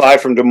fly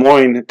from Des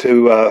Moines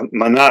to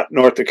Minot,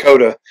 North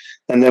Dakota,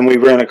 and then we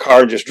rent a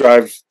car and just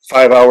drive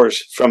 5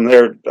 hours from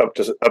there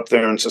up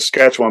there in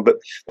Saskatchewan. But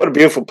what a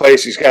beautiful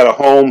place. He's got a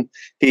home.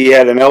 He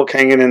had an elk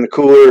hanging in the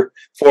cooler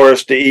for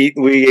us to eat.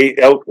 We ate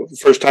elk.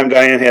 First time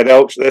Diane had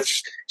elk.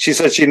 She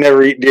said she'd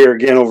never eat deer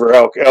again over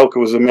elk. Elk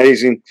was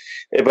amazing.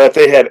 But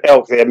they had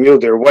elk. They had mule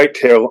deer,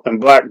 whitetail,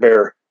 and black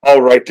bear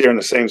all right there in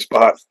the same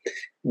spot.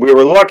 We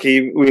were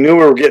lucky. We knew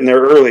we were getting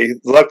there early.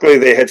 Luckily,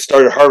 they had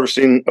started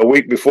harvesting a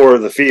week before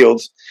the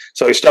fields.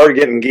 So we started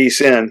getting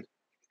geese in.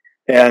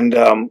 And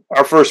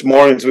our first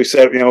mornings, we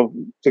said,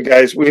 the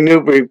guys, we knew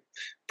we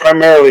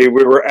primarily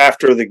we were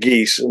after the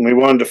geese, and we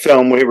wanted to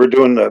film. We were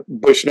doing the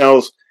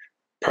Bushnell's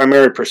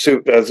Primary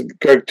Pursuit. As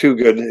Greg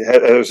Toogood,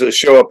 there was a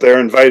show up there,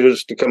 invited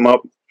us to come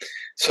up.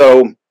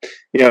 So,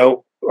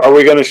 are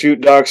we going to shoot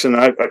ducks? And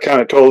I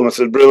kind of told him, I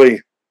said,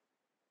 really,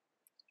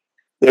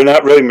 they're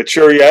not really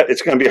mature yet.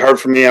 It's going to be hard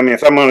for me. I mean,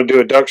 if I'm going to do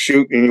a duck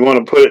shoot and you want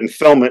to put it and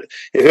film it,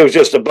 if it was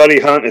just a buddy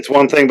hunt, it's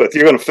one thing. But if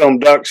you're going to film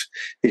ducks,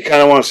 you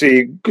kind of want to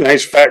see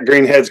nice fat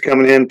green heads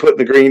coming in, putting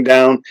the green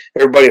down,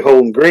 everybody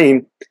holding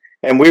green.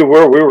 And we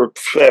were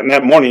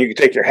that morning. You could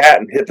take your hat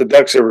and hit the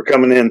ducks that were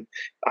coming in.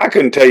 I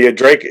couldn't tell you a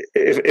drake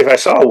if I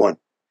saw one.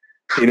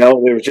 They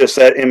were just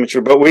that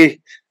immature. But I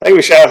think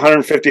we shot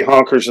 150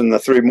 honkers in the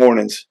 3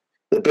 mornings,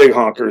 the big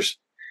honkers.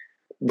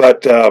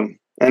 But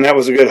and that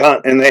was a good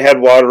hunt, and they had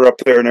water up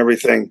there and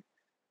everything.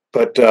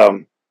 But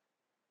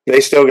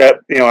they still got,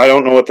 I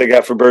don't know what they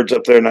got for birds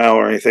up there now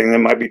or anything. They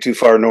might be too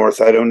far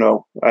north. I don't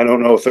know. I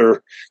don't know if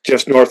they're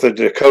just north of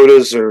the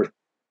Dakotas or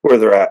where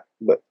they're at.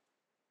 But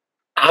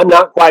I'm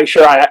not quite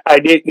sure. I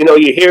did,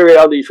 you hear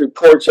all these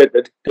reports that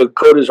the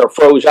Dakotas are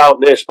froze out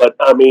in this, but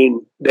I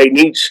mean, they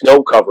need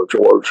snow cover,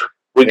 George.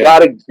 We got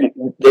to,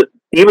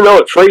 even though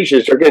it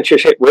freezes, they're going to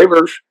just hit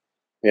rivers.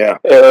 Yeah.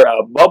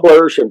 Or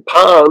bubblers and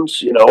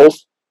ponds,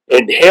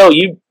 And hell,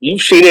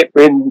 you've seen it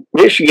in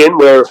Michigan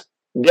where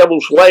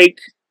Devil's Lake,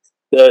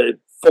 the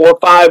 4 or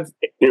 5,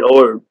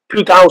 or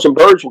 2,000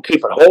 birds will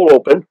keep a hole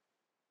open.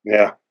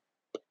 Yeah.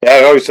 Yeah,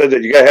 I always said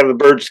that you got to have the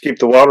birds keep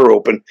the water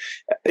open.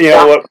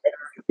 Know what?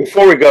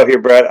 Before we go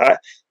here, Brad,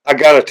 I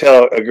got to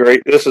tell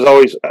this is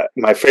always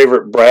my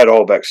favorite Brad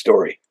ALBECK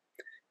story.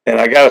 And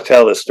I got to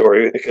tell this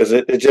story because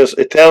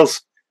it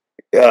tells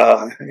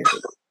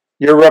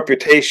your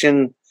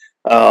reputation,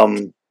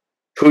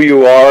 who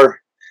you are.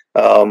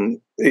 I'll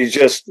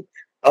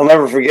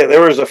never forget.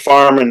 There was a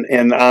farm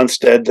in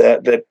Onstead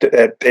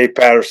that Dave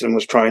Patterson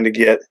was trying to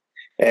get,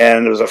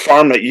 and it was a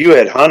farm that you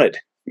had hunted.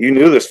 You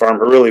knew this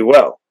farmer really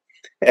well,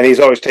 and he's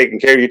always taken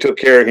care. You took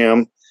care of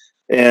him,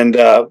 and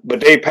but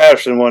Dave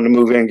Patterson wanted to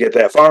move in and get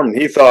that farm, and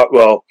he thought,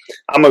 well,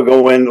 I'm gonna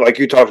go in like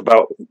you talked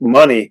about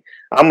money.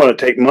 I'm gonna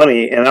take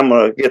money and I'm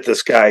gonna get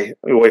this guy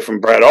away from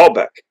Brad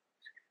ALBECK,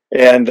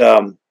 and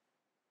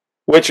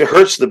which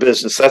hurts the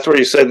business. That's where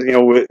you said,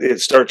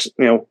 it starts,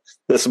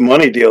 this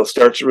money deal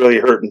starts really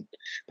hurting.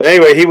 But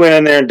anyway, he went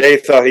in there and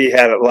Dave thought he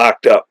had it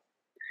locked up.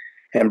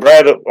 And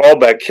Brad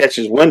ALBECK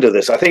catches wind of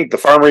this. I think the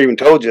farmer even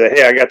told you that,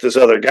 hey, I got this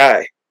other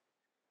guy.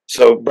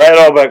 So Brad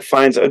ALBECK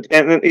finds, and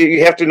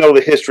you have to know the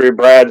history of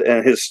Brad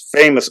and his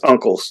famous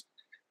uncles.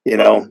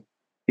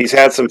 He's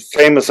had some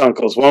famous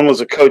uncles. One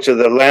was a coach of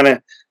the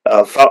Atlanta,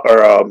 Hawks.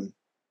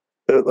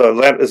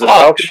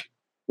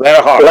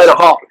 Atlanta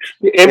Hawks.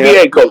 The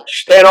NBA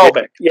coach, Stan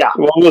ALBECK. Yeah.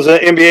 One was an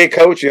NBA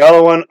coach. The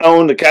other one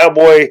owned the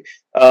cowboy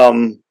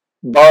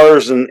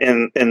bars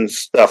and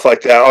stuff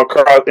like that all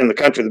across in the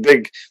country. The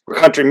big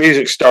country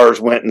music stars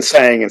went and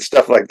sang and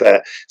stuff like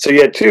that. So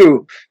you had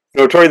 2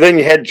 notorious. Then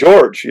you had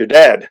George, your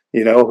dad,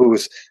 who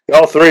was,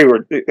 all 3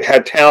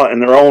 had talent in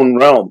their own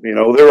realm. They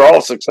were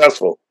all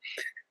successful.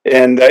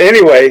 And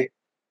anyway,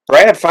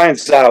 Brad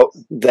finds out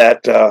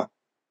that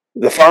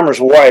the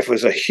farmer's wife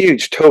was a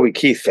huge Toby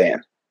Keith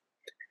fan.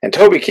 And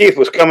Toby Keith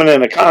was coming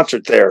in a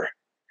concert there.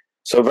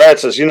 So Brad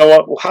says, you know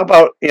what? Well, how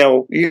about, you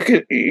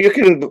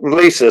can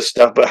release this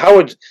stuff, but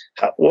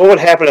what would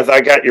happen if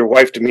I got your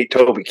wife to meet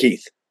Toby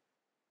Keith?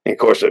 And of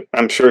course,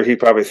 I'm sure he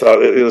probably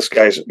thought this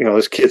guy's,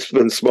 this kid's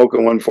been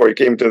smoking one before he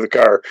came to the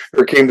car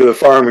or came to the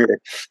farm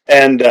here.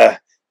 And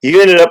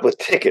you ended up with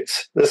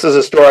tickets. This is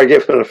a story I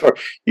get from the farm.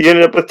 You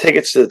ended up with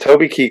tickets to the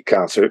Toby Keith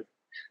concert.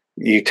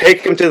 You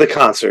take him to the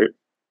concert,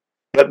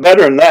 but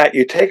better than that,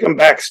 you take him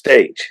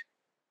backstage.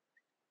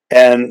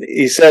 And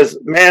he says,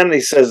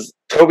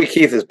 Toby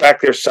Keith is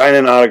back there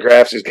signing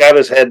autographs. He's got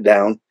his head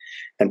down.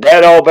 And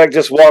Brad ALBECK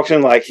just walks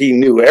in like he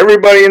knew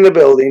everybody in the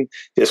building,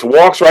 just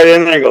walks right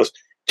in there and goes,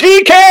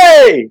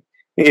 TK!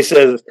 He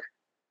says,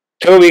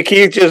 Toby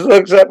Keith just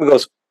looks up and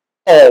goes,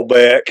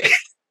 ALBECK.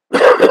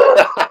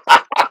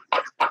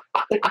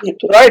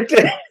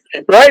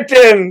 Right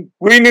then,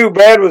 we knew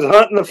Brad was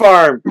hunting the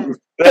farm.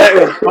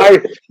 That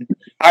was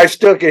I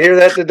still can hear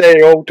that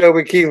today. Old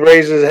Toby Keith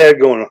raises his head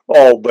going,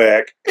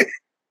 ALBECK.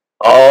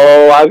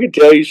 Oh, I could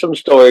tell you some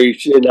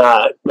stories. And,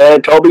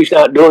 man, Toby's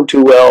not doing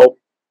too well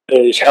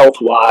his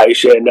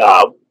health-wise. And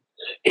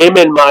him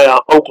and my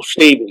Uncle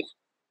Stevie,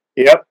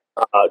 yep,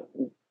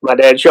 my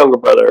dad's younger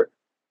brother,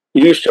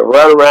 used to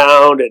run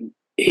around. And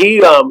he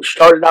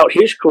started out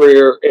his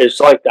career as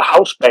like the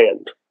house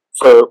band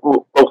for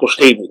Uncle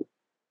Stevie.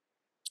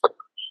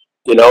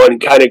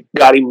 And kind of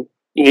got him,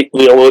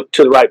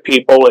 to the right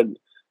people. And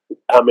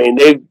I mean,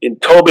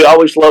 Toby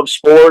always loved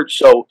sports,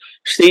 so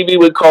Stevie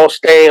would call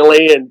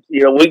Stanley, and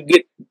we'd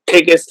get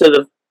tickets to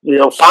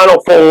the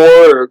Final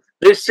Four or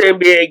this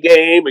NBA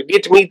game, and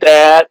get to meet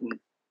that. And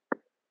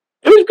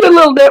it was good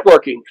little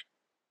networking.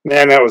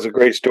 Man, that was a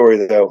great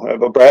story, though.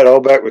 About Brad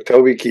ALBECK with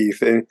Toby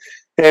Keith. And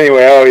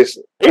anyway,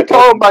 he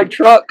called my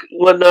truck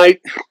one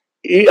night.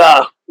 He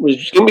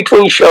was in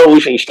between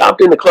shows, and he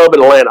stopped in the club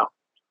in Atlanta,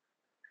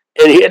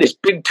 and he had his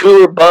big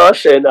tour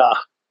bus, and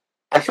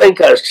I think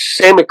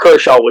Sammy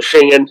Kershaw was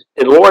singing,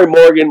 and Lori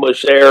Morgan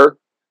was there,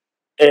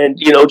 and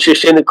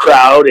just in the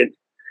crowd, and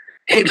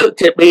he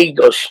looked at me, he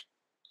goes,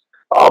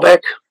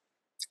 "Albeck,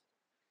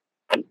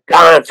 I'm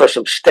dying for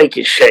some steak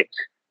and shake,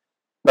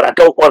 but I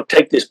don't want to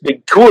take this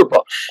big tour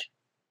bus."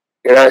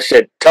 And I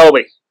said,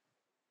 "Toby,"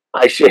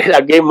 I said,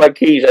 I gave him my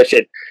keys. I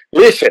said,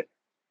 "Listen,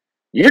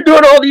 you're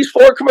doing all these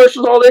Ford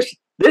commercials, all this.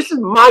 This is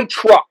my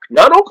truck,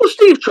 not Uncle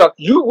Steve's truck.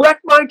 You wreck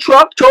my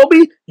truck,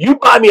 Toby, you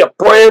buy me a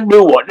brand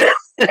new one."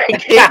 And I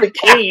gave the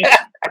keys.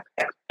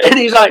 And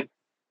he's like,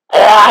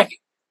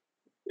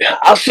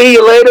 "I'll see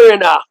you later."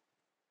 And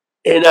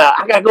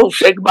I got to go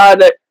say goodbye to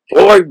that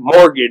Floyd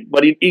Morgan.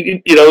 But he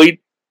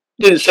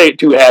didn't say it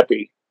too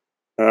happy.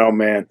 Oh,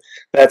 man.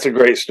 That's a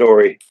great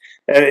story.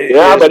 And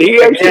but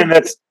he actually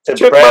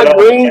took my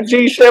green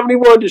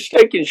G71 to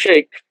Steak and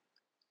Shake.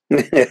 He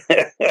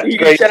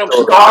said, "I'm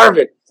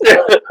starving."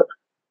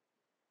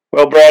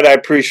 Well, Brad, I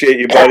appreciate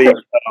you, buddy.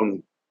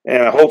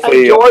 And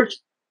hopefully, hey, George,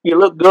 you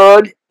look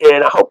good,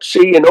 and I hope to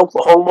see you in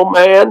Oklahoma,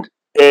 man.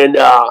 And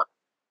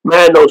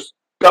man, those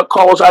duck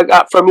calls I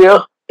got from you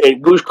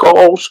and goose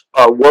calls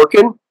are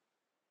working.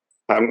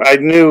 I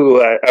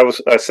knew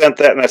I sent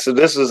that, and I said,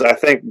 "This is, I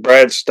think,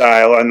 Brad's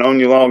style. I've known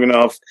you long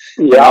enough.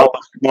 Yeah, all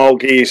the small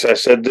geese." I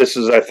said, "This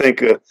is, I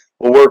think,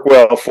 will work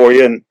well for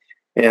you."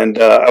 And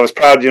I was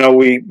proud.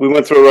 We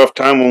went through a rough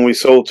time when we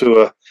sold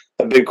to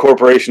a big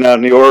corporation out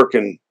in New York,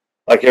 and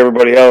like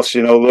everybody else,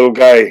 little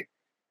guy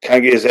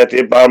kind of is at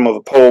the bottom of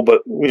the pole.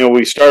 But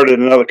we started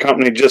another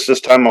company just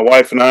this time, my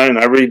wife and I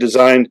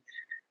redesigned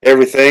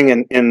everything,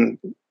 and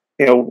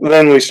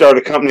then we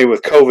started a company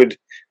with COVID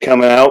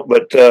coming out,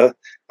 but.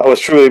 I was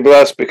truly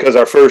blessed because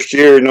our first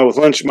year, with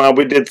Lynch Mob,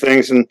 we did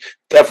things, and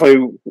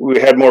definitely we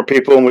had more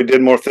people and we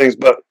did more things.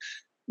 But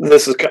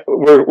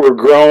we're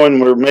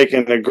growing, we're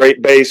making a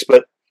great base.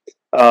 But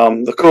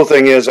the cool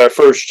thing is, our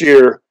first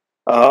year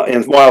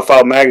in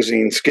Waterfowl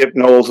magazine, Skip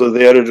Knowles was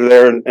the editor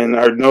there, and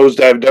our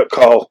nosedive duck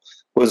call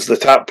was the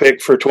top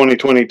pick for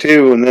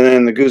 2022. And then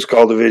in the goose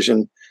call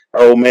division,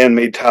 our old man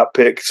made top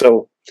pick.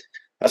 So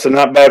that's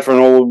not bad for an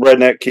old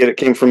redneck kid that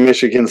came from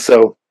Michigan.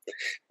 So.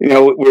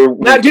 We're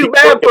not too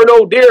bad for an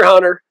old deer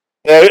hunter.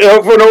 For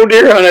an old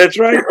deer hunter, that's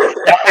right.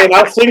 And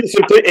I've seen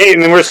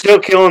and we're still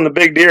killing the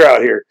big deer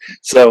out here.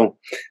 So,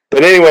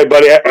 but anyway,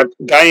 buddy,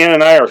 Diane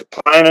and I are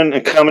planning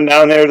and coming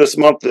down there this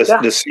month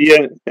to see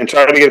you and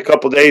try to get a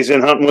couple of days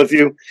in hunting with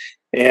you,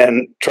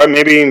 and try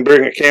maybe even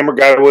bring a camera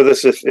guy with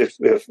us if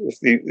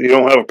you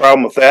don't have a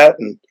problem with that.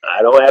 And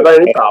I don't have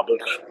any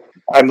problems.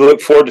 I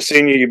look forward to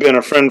seeing you. You've been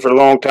a friend for a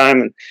long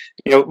time. And,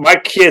 my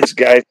kids,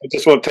 guys, I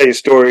just want to tell you a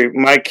story.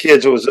 My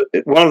kids, it was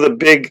one of the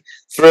big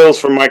thrills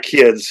for my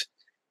kids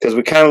because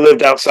we kind of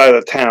lived outside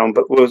of town,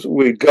 but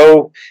we'd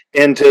go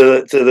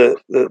into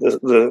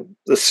the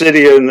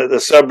city and the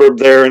suburb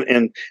there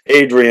in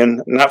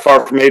Adrian, not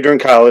far from Adrian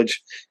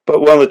College. But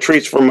one of the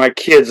treats for my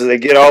kids is they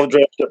get all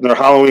dressed up in their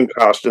Halloween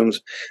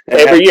costumes.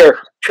 Every year,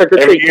 trick or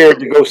treat. Every year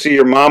to go see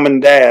your mom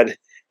and dad.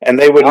 And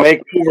they would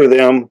make over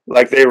them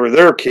like they were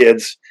their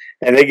kids.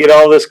 And they get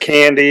all this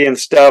candy and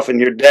stuff,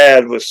 and your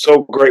dad was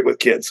so great with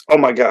kids. Oh,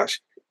 my gosh.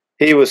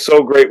 He was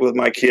so great with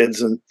my kids,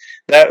 and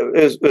that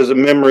is a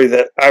memory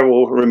that I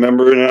will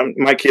remember, and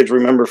my kids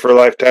remember for a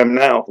lifetime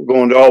now,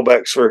 going to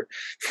ALBECK for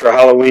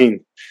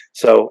Halloween.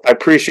 So I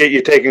appreciate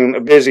you taking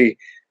your busy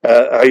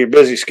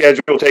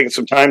schedule, taking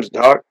some time to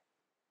talk.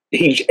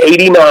 He's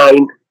 89,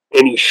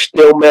 and he's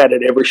still mad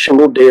at every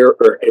single deer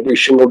or every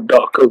single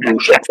duck or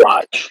goose that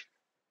flies.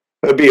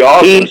 That'd be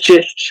awesome. He's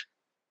just...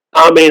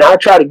 I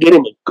try to get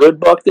him a good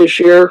buck this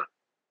year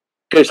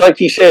because, like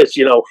he says,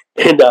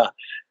 and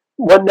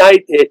one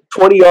night at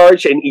 20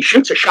 yards, and he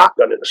shoots a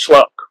shotgun in a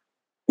slug,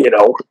 a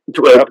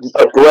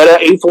Beretta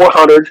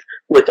A400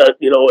 with a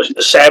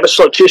Savage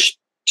just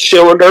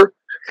cylinder,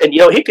 and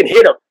he can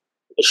hit a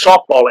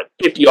softball at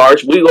 50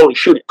 yards. We only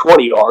shoot at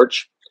 20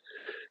 yards,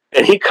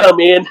 and he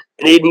come in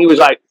and he was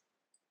like,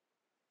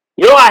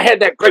 "I had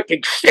that great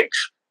big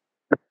 6,"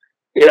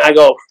 and I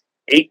go,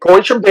 8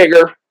 points or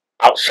bigger.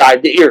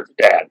 Outside the ear,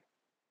 Dad.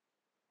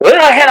 Well, then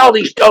I had all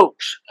these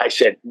does. I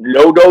said,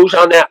 "No does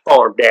on that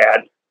farm,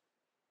 Dad."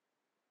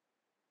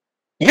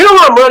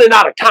 I'm running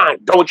out of time,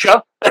 don't you?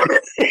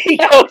 He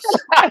goes,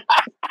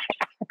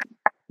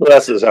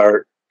 bless his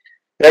heart.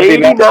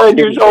 89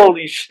 years old.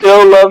 He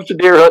still loves to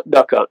deer hunt,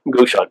 duck hunt, and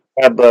goose hunt.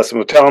 God bless him.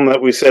 We'll tell him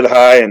that we said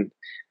hi. And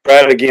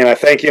Brad, again, I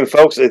thank you. And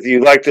folks, if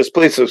you like this,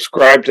 please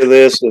subscribe to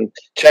this and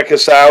check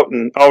us out.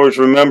 And always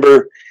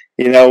remember,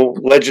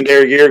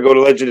 Legendary Gear, go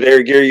to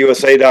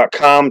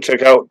legendarygearusa.com.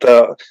 Check out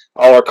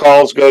all our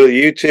calls. Go to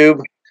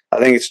YouTube. I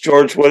think it's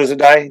George. What is it,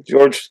 Di?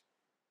 George?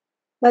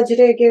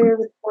 Legendary Gear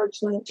with George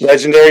Lynch.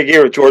 Legendary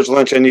Gear with George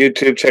Lynch on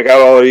YouTube. Check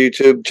out all our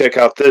YouTube. Check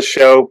out this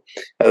show,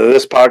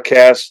 this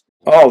podcast.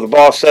 Oh, the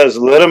boss says,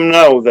 let him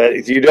know that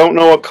if you don't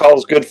know what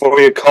call's good for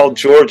you, call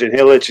George, and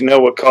he'll let you know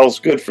what call's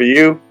good for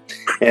you.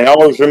 And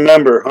always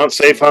remember, hunt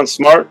safe, hunt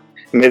smart,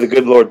 and may the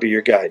good Lord be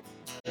your guide.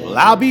 Well,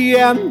 I'll be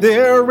out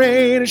there,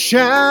 rain is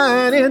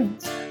shining,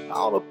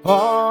 all a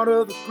part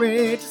of the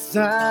great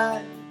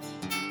design.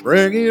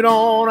 Bring it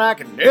on, I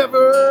can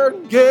never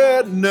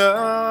get enough.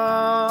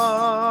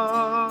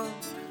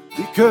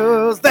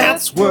 Because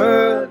that's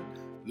what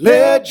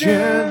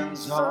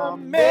legends are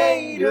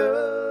made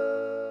of.